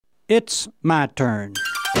It's my turn.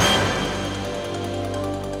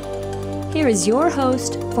 Here is your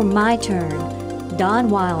host for My Turn, Don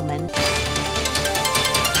Wildman.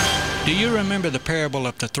 Do you remember the parable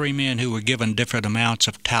of the three men who were given different amounts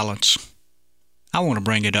of talents? I want to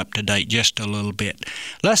bring it up to date just a little bit.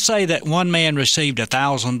 Let's say that one man received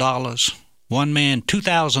 $1,000, one man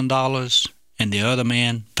 $2,000, and the other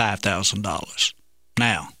man $5,000.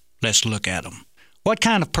 Now, let's look at them. What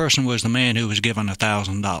kind of person was the man who was given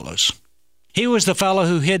 $1,000? He was the fellow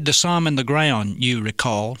who hid the sum in the ground, you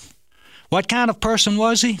recall. What kind of person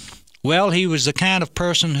was he? Well, he was the kind of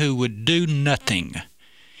person who would do nothing.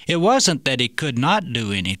 It wasn't that he could not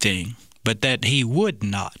do anything, but that he would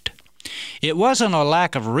not. It wasn't a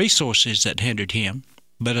lack of resources that hindered him,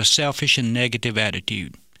 but a selfish and negative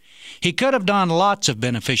attitude. He could have done lots of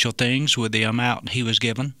beneficial things with the amount he was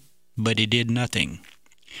given, but he did nothing.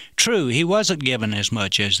 True, he wasn't given as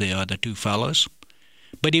much as the other two fellows,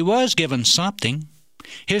 but he was given something.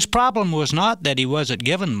 His problem was not that he wasn't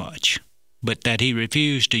given much, but that he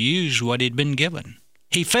refused to use what he'd been given.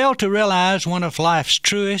 He failed to realize one of life's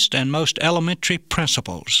truest and most elementary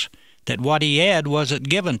principles, that what he had wasn't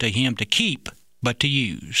given to him to keep, but to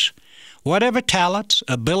use. Whatever talents,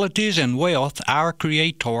 abilities, and wealth our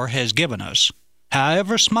Creator has given us,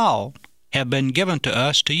 however small, have been given to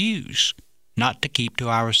us to use, not to keep to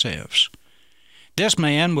ourselves. This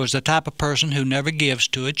man was the type of person who never gives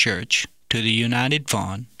to a church, to the United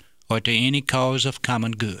Fund, or to any cause of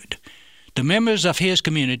common good. The members of his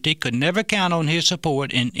community could never count on his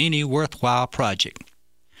support in any worthwhile project.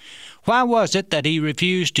 Why was it that he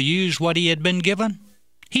refused to use what he had been given?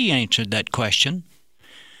 He answered that question.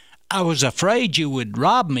 "I was afraid you would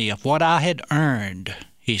rob me of what I had earned,"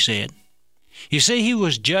 he said. You see, he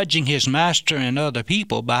was judging his master and other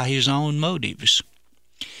people by his own motives.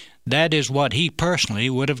 That is what he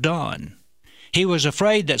personally would have done. He was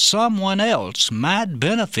afraid that someone else might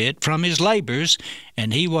benefit from his labors,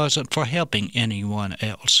 and he wasn't for helping anyone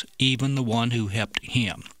else, even the one who helped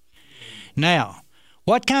him. Now,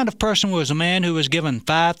 what kind of person was a man who was given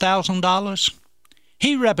 $5,000?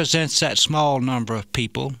 He represents that small number of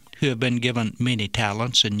people who have been given many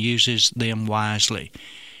talents and uses them wisely.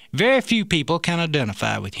 Very few people can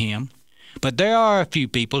identify with him, but there are a few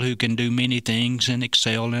people who can do many things and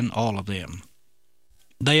excel in all of them.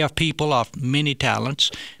 They are people of many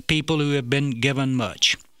talents, people who have been given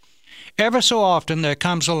much. Ever so often there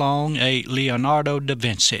comes along a Leonardo da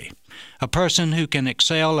Vinci, a person who can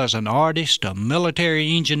excel as an artist, a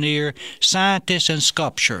military engineer, scientist, and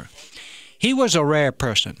sculptor. He was a rare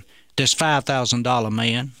person, this $5,000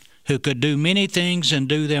 man, who could do many things and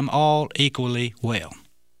do them all equally well.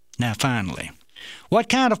 Now finally, what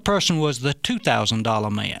kind of person was the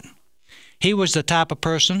 $2,000 man? He was the type of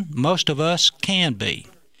person most of us can be.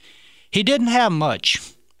 He didn't have much,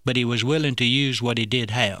 but he was willing to use what he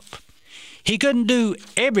did have. He couldn't do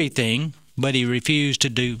everything, but he refused to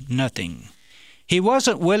do nothing. He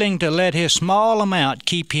wasn't willing to let his small amount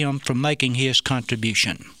keep him from making his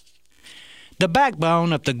contribution. The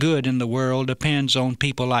backbone of the good in the world depends on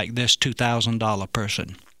people like this $2,000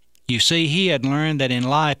 person. You see, he had learned that in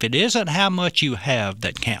life it isn't how much you have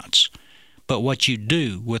that counts, but what you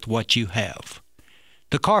do with what you have.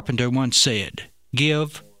 The carpenter once said,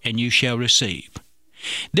 "Give, and you shall receive."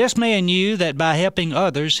 This man knew that by helping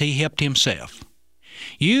others, he helped himself.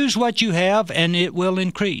 Use what you have, and it will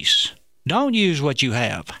increase. Don't use what you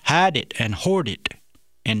have. Hide it and hoard it,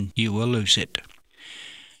 and you will lose it.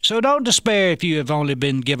 So don't despair if you have only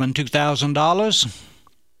been given $2,000.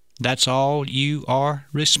 That's all you are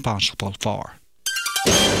responsible for.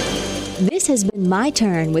 This has been My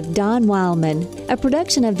Turn with Don Wildman, a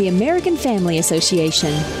production of the American Family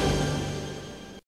Association.